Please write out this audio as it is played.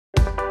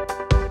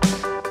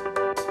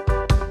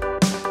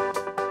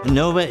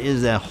NOVVA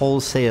is a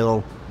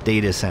wholesale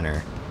data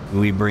center.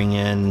 We bring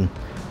in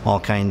all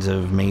kinds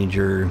of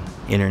major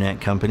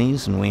internet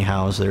companies and we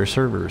house their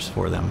servers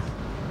for them.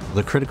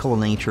 The critical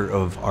nature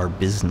of our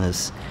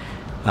business,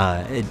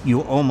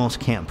 you almost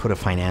can't put a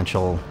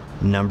financial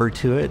number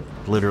to it,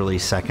 literally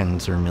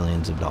seconds or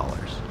millions of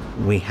dollars.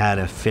 We had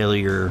a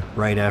failure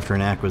right after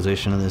an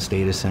acquisition of this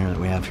data center that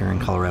we have here in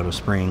Colorado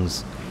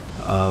Springs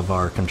of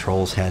our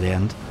controls head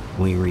end.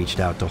 We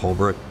reached out to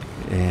Holbrook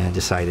and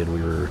decided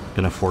we were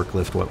going to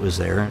forklift what was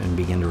there and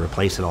begin to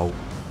replace it all.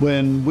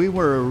 When we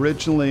were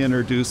originally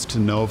introduced to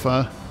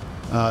NOVVA,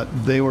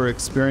 they were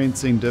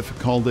experiencing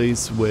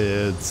difficulties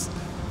with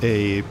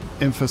a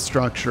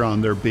infrastructure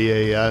on their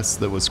BAS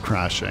that was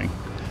crashing.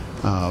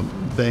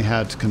 They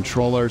had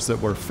controllers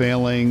that were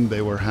failing.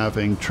 They were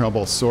having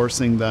trouble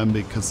sourcing them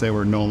because they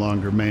were no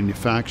longer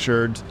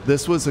manufactured.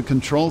 This was a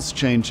controls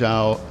change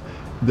out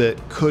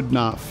that could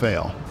not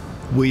fail.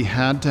 We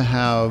had to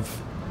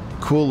have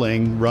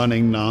cooling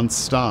running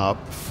nonstop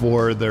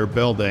for their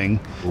building.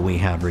 We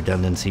have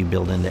redundancy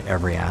built into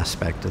every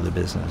aspect of the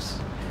business.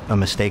 A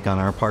mistake on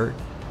our part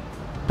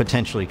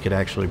potentially could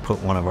actually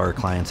put one of our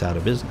clients out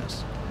of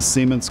business.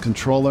 Siemens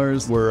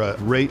controllers were a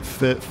great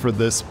fit for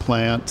this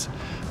plant.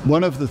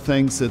 One of the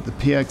things that the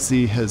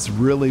PXC has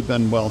really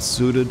been well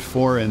suited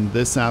for in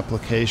this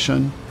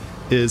application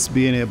is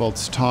being able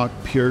to talk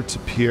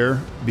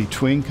peer-to-peer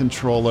between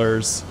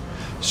controllers,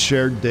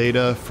 shared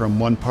data from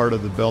one part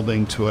of the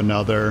building to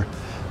another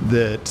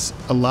that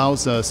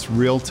allows us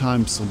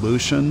real-time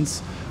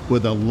solutions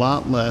with a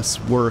lot less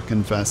work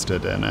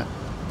invested in it.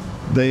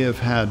 They have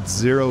had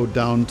zero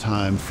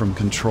downtime from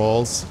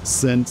controls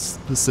since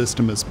the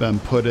system has been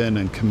put in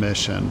and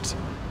commissioned.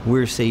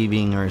 We're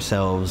saving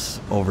ourselves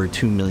over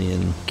 2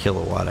 million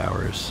kilowatt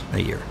hours a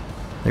year.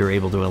 They were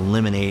able to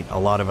eliminate a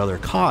lot of other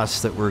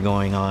costs that were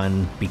going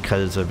on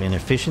because of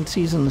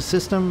inefficiencies in the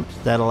system.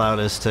 That allowed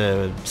us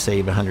to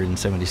save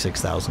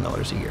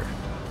 $176,000 a year.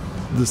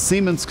 The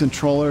Siemens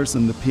controllers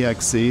and the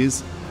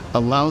PXCs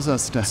allows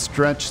us to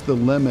stretch the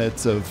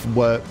limits of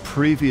what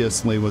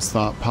previously was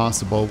thought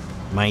possible.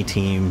 My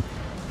team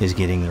is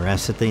getting the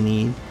rest that they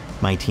need.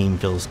 My team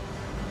feels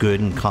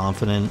good and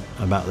confident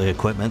about the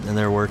equipment that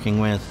they're working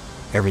with.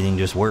 Everything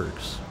just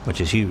works,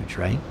 which is huge,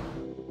 right?